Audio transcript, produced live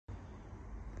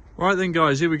Right then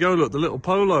guys, here we go. Look, the little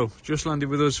Polo just landed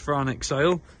with us for our next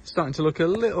sale. Starting to look a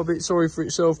little bit sorry for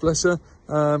itself, bless her.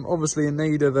 Obviously in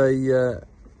need of a,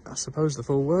 I suppose the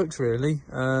full works really.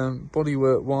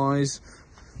 Bodywork wise,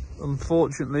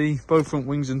 unfortunately, both front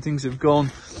wings and things have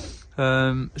gone.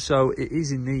 So it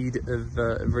is in need of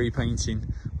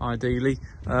repainting, ideally.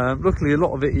 Luckily, a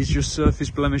lot of it is just surface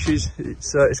blemishes.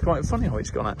 It's quite funny how it's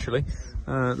gone actually.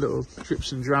 Little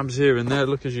drips and drabs here and there,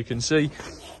 look, as you can see.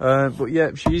 But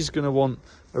yeah, she's going to want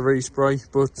a respray.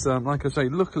 But like I say,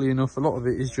 luckily enough, a lot of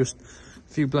it is just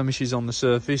a few blemishes on the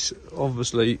surface.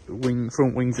 Obviously,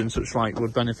 front wings and such like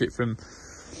would benefit from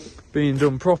being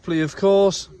done properly, of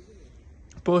course.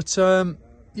 But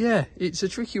yeah, it's a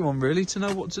tricky one really to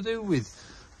know what to do with.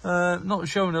 Not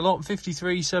showing a lot.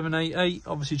 53,788.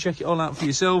 Obviously, check it all out for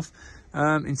yourself.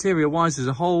 Interior wise as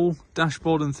a whole,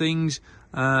 dashboard and things,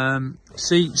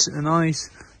 seats are nice.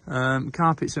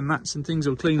 Carpets and mats and things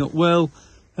will clean up well.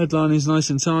 Headline is nice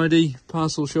and tidy.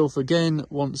 Parcel shelf again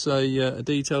wants a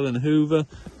detail and a hoover,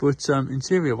 but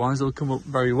interior wise it'll come up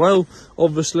very well.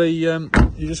 Obviously you're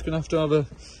just gonna have to have a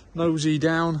nosy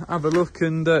down, have a look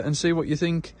and see what you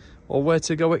think or where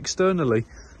to go externally.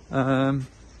 I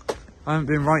haven't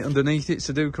been right underneath it,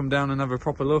 so do come down and have a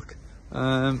proper look.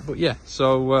 But yeah,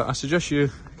 so I suggest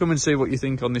you come and see what you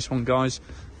think on this one, guys.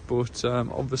 But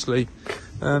obviously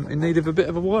in need of a bit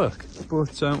of a work,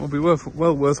 but will be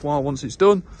well worthwhile once it's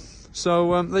done.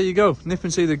 So there you go, nip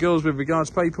and see the girls with regards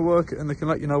paperwork and they can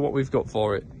let you know what we've got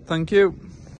for it. Thank you.